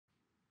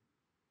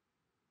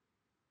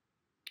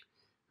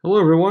Hello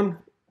everyone.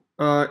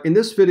 In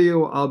this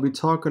video, I'll be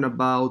talking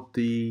about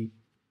the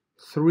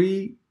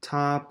three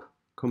top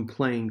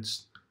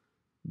complaints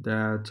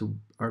that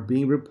are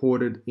being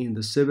reported in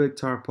the Civic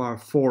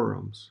Tarpar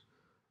forums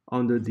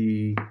under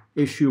the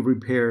issue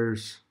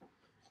repairs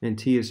and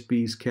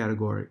TSBs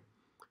category.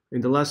 In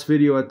the last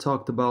video, I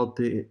talked about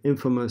the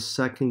infamous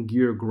second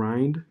gear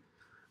grind.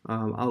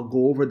 I'll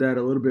go over that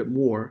a little bit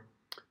more,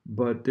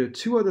 but there are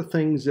two other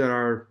things that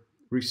are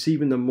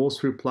receiving the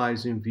most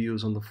replies and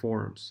views on the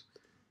forums.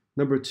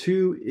 Number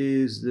two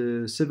is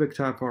the Civic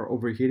Type R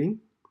overheating.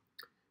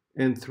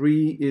 And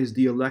three is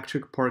the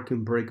electric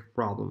parking brake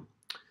problem.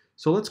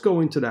 So let's go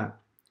into that.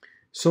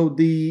 So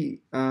the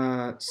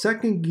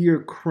second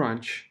gear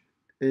crunch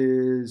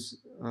is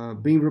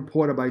being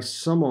reported by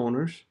some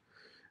owners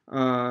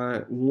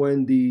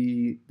when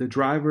the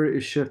driver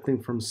is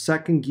shifting from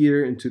second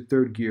gear into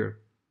third gear.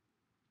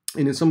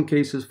 And in some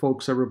cases,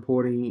 folks are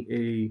reporting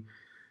a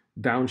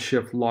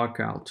downshift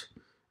lockout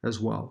as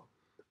well.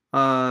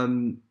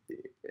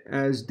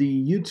 As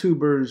the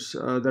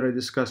YouTubers that I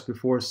discussed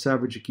before,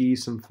 Savage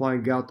Geese and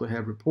Flying Galto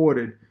have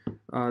reported,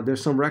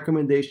 there's some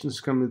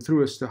recommendations coming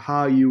through as to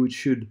how you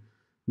should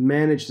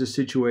manage the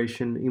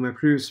situation. In my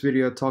previous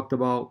video, I talked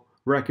about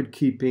record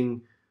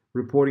keeping,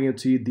 reporting it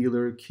to your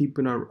dealer,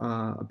 keeping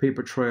a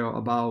paper trail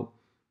about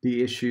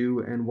the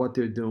issue and what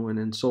they're doing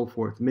and so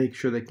forth. Make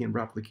sure they can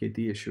replicate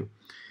the issue.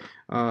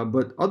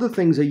 But other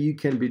things that you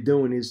can be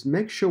doing is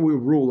make sure we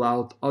rule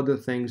out other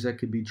things that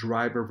could be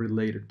driver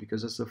related,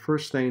 because that's the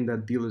first thing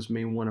that dealers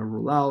may want to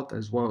rule out,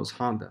 as well as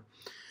Honda.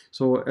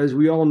 So as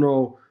we all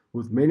know,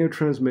 with manual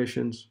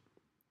transmissions,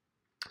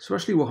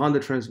 especially with Honda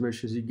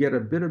transmissions, you get a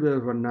bit of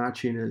a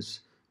notchiness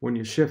when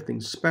you're shifting,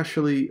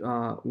 especially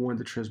when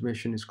the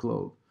transmission is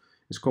cold.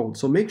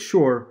 So make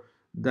sure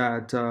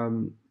that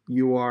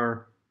you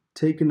are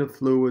taking the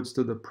fluids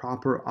to the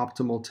proper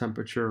optimal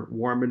temperature,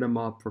 warming them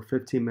up for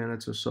 15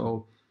 minutes or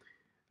so.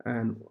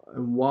 And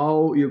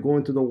while you're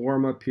going through the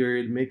warm-up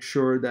period, make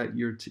sure that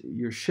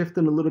you're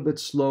shifting a little bit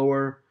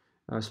slower,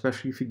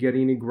 especially if you're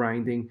getting any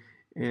grinding,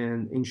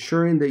 and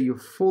ensuring that you're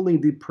fully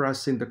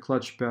depressing the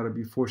clutch pedal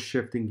before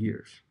shifting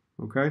gears.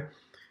 Okay?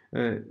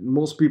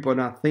 Most people are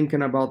not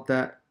thinking about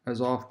that as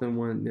often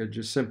when they're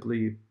just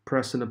simply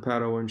pressing the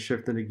pedal and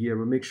shifting the gear,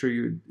 but make sure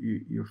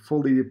you're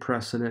fully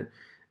depressing it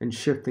and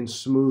shifting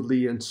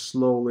smoothly and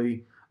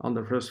slowly on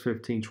the first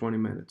 15-20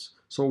 minutes.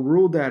 So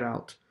rule that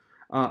out.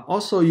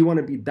 Also, you want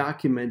to be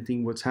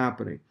documenting what's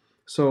happening.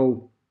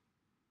 So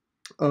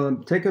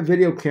take a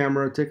video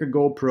camera, take a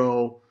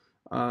GoPro,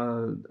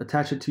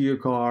 attach it to your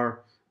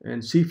car,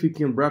 and see if you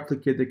can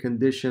replicate the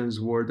conditions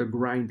where the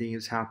grinding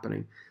is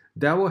happening.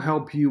 That will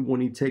help you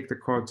when you take the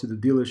car to the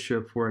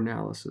dealership for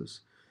analysis.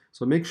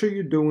 So make sure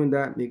you're doing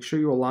that. Make sure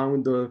you're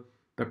allowing the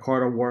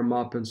car to warm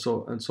up and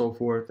so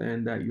forth,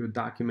 and that you're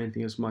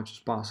documenting as much as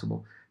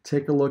possible.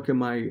 Take a look at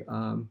my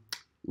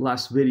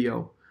last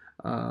video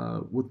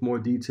with more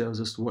details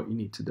as to what you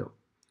need to do.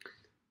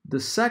 The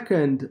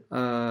second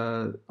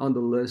on the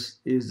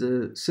list is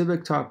the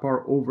Civic Type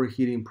R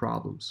overheating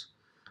problems.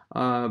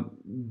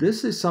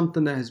 This is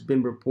something that has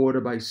been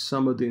reported by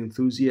some of the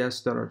enthusiasts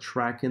that are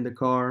tracking the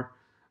car.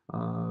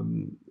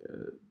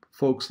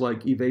 Folks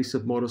like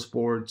Evasive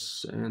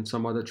Motorsports and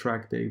some other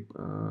track day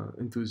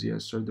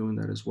enthusiasts are doing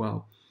that as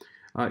well.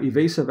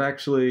 Evasive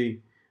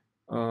actually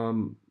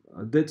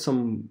did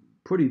some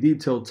pretty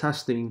detailed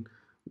testing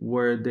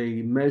where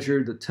they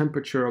measured the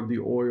temperature of the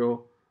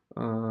oil,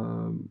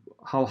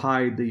 how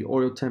high the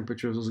oil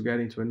temperatures was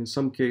getting to, and in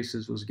some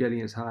cases was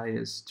getting as high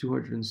as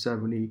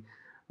 270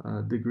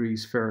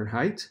 degrees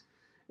Fahrenheit.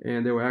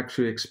 And they were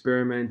actually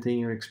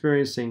experimenting and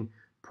experiencing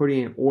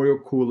putting an oil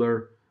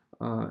cooler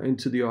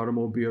into the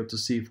automobile to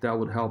see if that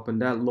would help,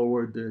 and that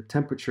lowered the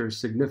temperature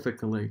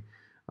significantly,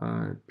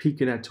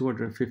 peaking at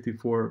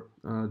 254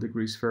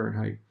 degrees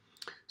Fahrenheit.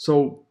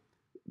 So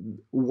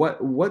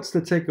what's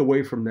the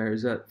takeaway from there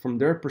is that from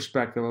their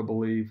perspective, I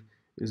believe,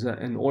 is that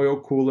an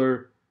oil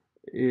cooler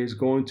is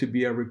going to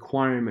be a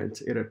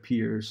requirement, it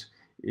appears,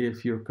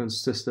 if you're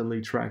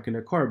consistently tracking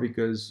a car,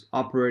 because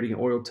operating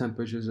oil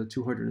temperatures at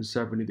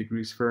 270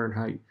 degrees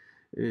Fahrenheit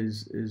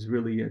is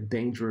really a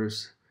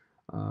dangerous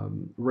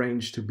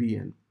range to be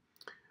in.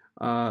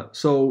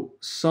 So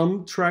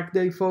some track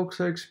day folks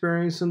are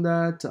experiencing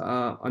that.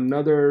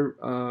 Another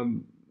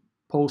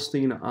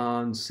posting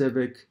on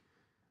Civic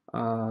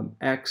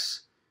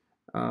X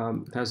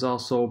has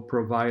also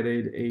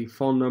provided a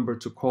phone number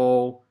to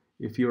call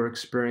if you're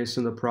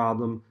experiencing the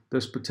problem.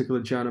 This particular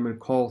gentleman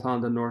called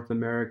Honda North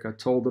America,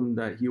 told them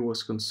that he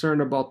was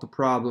concerned about the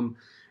problem,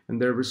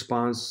 and their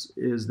response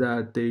is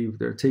that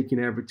they're taking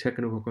every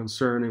technical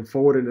concern and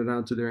forwarding it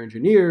on to their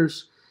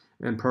engineers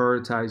and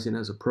prioritizing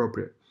as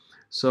appropriate.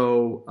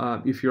 So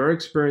if you're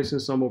experiencing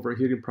some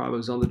overheating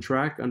problems on the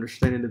track,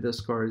 understanding that this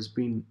car is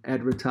being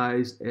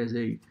advertised as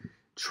a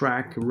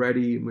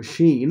track-ready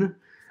machine,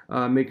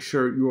 make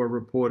sure you are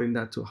reporting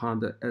that to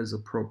Honda as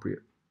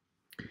appropriate.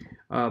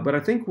 But I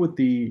think with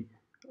the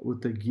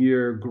with the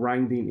gear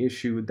grinding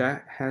issue,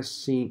 that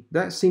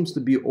seems to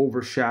be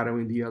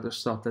overshadowing the other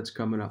stuff that's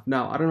coming up.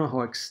 Now, I don't know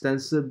how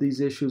extensive these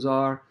issues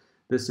are.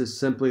 This is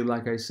simply,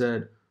 like I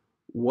said,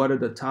 what are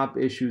the top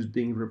issues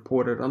being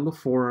reported on the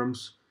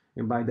forums,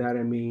 and by that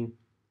I mean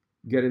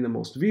getting the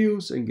most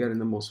views and getting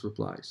the most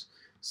replies.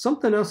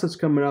 Something else that's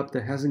coming up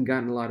that hasn't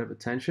gotten a lot of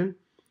attention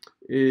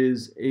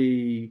is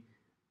a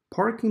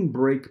parking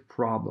brake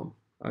problem.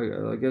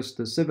 I guess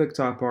the Civic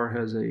Type R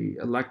has a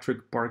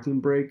electric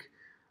parking brake,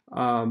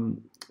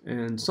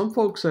 and some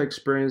folks are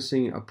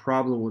experiencing a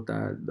problem with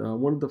that.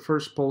 One of the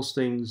first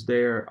postings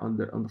there on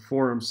the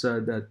forum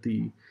said that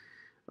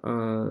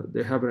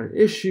they're having an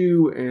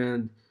issue,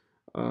 and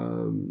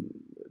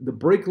the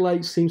brake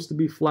light seems to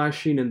be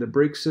flashing, and the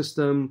brake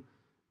system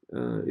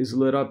is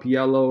lit up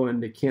yellow,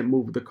 and they can't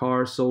move the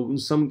car. So in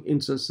some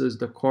instances,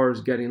 the car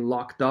is getting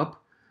locked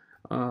up,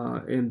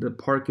 and the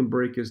parking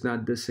brake is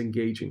not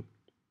disengaging.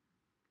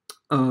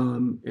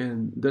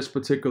 And this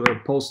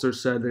particular poster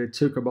said that it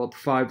took about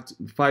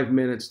five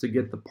minutes to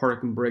get the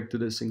parking brake to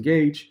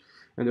disengage,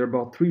 and there are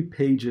about 3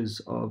 pages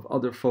of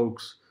other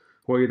folks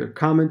who are either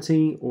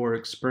commenting or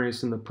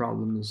experiencing the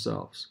problem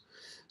themselves.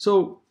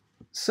 So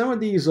some of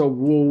these are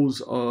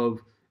woes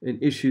of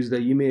and issues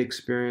that you may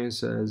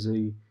experience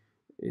with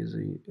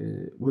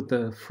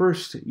the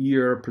first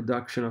year of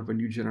production of a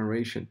new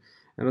generation.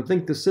 And I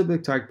think the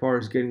Civic Type R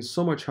is getting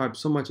so much hype,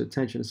 so much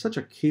attention. It's such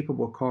a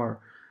capable car.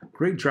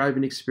 Great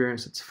driving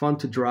experience. It's fun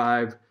to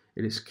drive.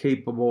 It is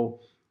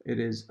capable. It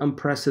is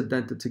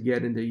unprecedented to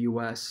get in the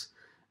US.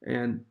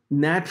 And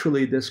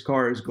naturally, this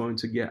car is going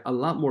to get a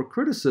lot more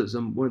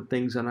criticism when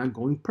things are not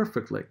going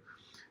perfectly.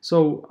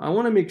 So I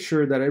want to make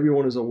sure that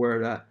everyone is aware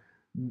that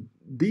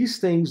these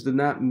things do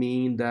not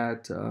mean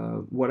that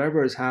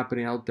whatever is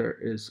happening out there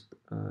is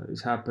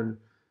happening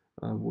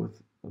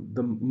with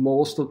the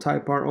most of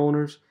Type R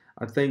owners.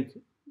 I think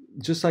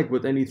just like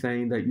with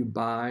anything that you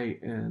buy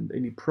and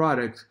any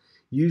product,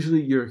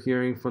 usually you're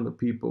hearing from the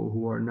people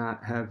who are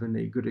not having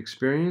a good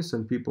experience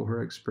and people who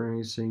are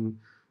experiencing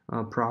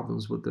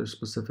problems with their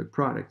specific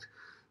product.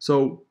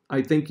 So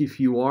I think if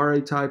you are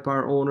a Type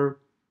R owner,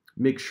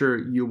 make sure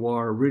you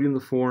are reading the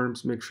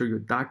forums, make sure you're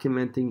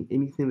documenting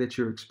anything that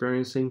you're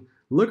experiencing.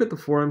 Look at the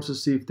forums to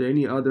see if there are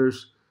any other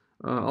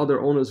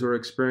owners who are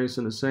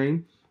experiencing the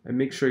same, and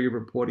make sure you're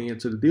reporting it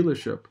to the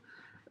dealership.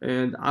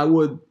 And I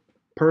would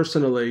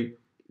personally,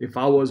 if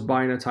I was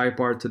buying a Type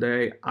R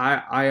today,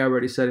 I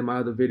already said in my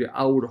other video,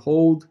 I would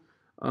hold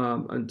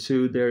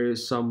until there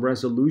is some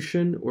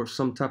resolution or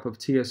some type of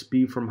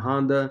TSP from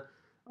Honda,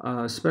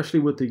 especially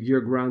with the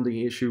gear grounding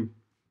issue.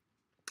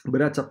 But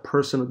that's a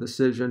personal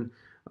decision.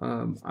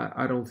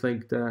 I don't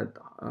think that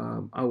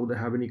I would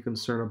have any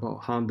concern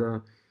about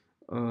Honda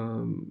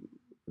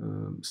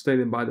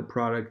standing by the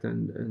product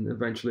and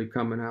eventually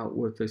coming out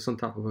with some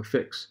type of a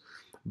fix.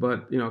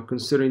 But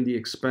considering the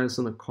expense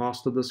and the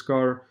cost of this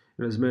car,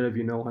 and as many of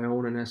you know, I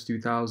own an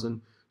S2000,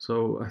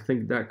 so I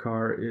think that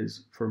car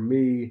is, for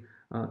me,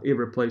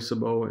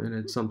 irreplaceable, and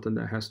it's something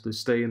that has to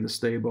stay in the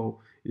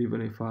stable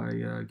even if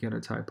I get a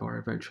Type R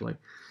eventually.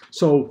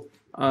 So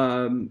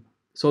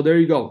so there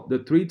you go. The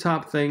 3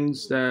 top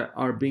things that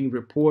are being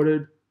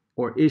reported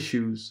or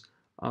issues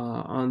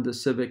on the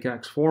Civic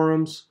X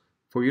forums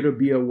for you to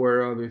be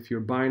aware of if you're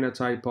buying a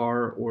Type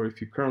R, or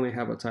if you currently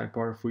have a Type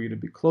R, for you to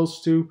be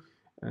close to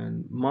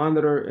and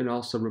monitor and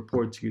also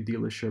report to your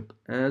dealership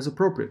as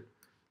appropriate.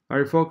 All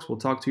right, folks, we'll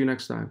talk to you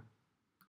next time.